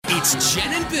It's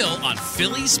Jen and Bill on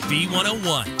Phillies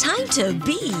B101. Time to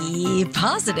be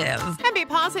positive. And Be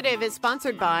Positive is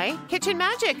sponsored by Kitchen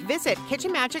Magic. Visit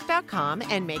kitchenmagic.com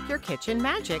and make your kitchen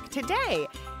magic today.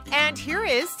 And here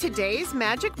is today's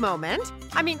magic moment.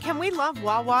 I mean, can we love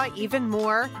Wawa even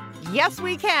more? Yes,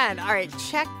 we can. All right,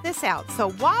 check this out. So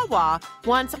Wawa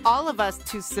wants all of us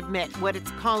to submit what it's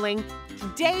calling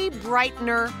Day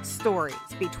Brightener stories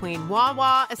between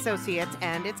Wawa associates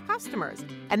and its customers.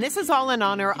 And this is all in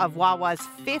honor of Wawa's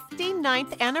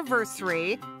 59th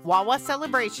anniversary, Wawa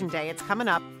Celebration Day. It's coming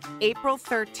up April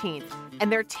 13th.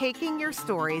 And they're taking your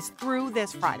stories through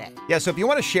this Friday. Yeah, so if you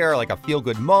want to share like a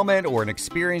feel-good moment or an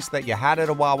experience that you had at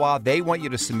a Wawa, they want you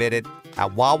to submit it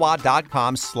at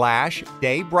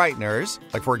wawa.com/daybrighteners.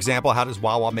 Like, for example, how does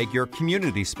Wawa make your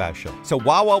community special? So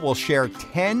Wawa will share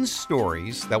 10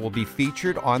 stories that will be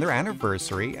featured on their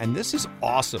anniversary. And this is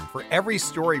awesome. For every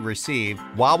story received,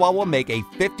 Wawa will make a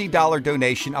 $50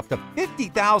 donation up to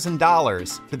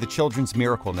 $50,000 to the Children's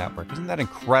Miracle Network. Isn't that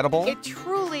incredible? It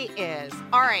truly is.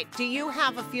 All right, do you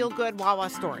have a feel-good Wawa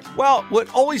story? Well, what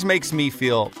always makes me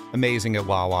feel amazing at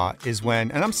Wawa is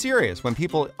when, and I'm serious, when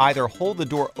people either hold the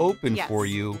door open for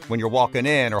you when you're walking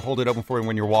in or hold it open for you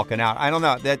when you're walking out. I don't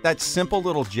know, that simple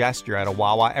little gesture at a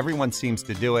Wawa, everyone seems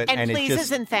to do it. And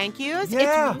pleases and thank yous.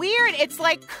 Yeah. It's weird. It's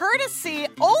like courtesy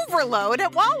overload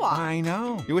at Wawa. I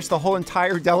know. You wish the whole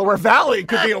entire Delaware Valley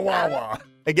could be a Wawa.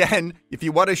 Again, if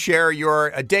you want to share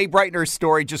your Day Brightener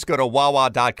story, just go to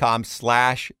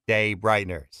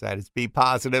wawa.com/daybrighteners. That is Be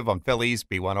Positive on Phillies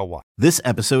B101. This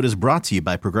episode is brought to you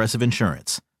by Progressive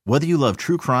Insurance. Whether you love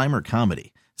true crime or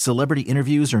comedy, celebrity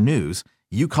interviews or news,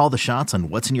 you call the shots on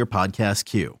what's in your podcast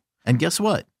queue. And guess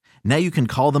what? Now you can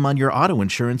call them on your auto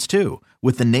insurance too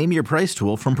with the Name Your Price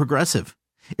tool from Progressive.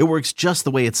 It works just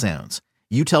the way it sounds.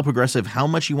 You tell Progressive how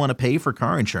much you want to pay for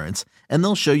car insurance, and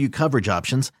they'll show you coverage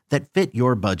options that fit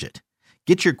your budget.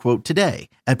 Get your quote today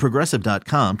at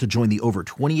Progressive.com to join the over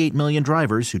 28 million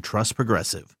drivers who trust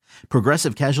Progressive.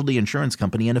 Progressive Casualty Insurance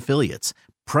Company and Affiliates.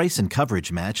 Price and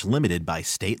coverage match limited by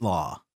state law.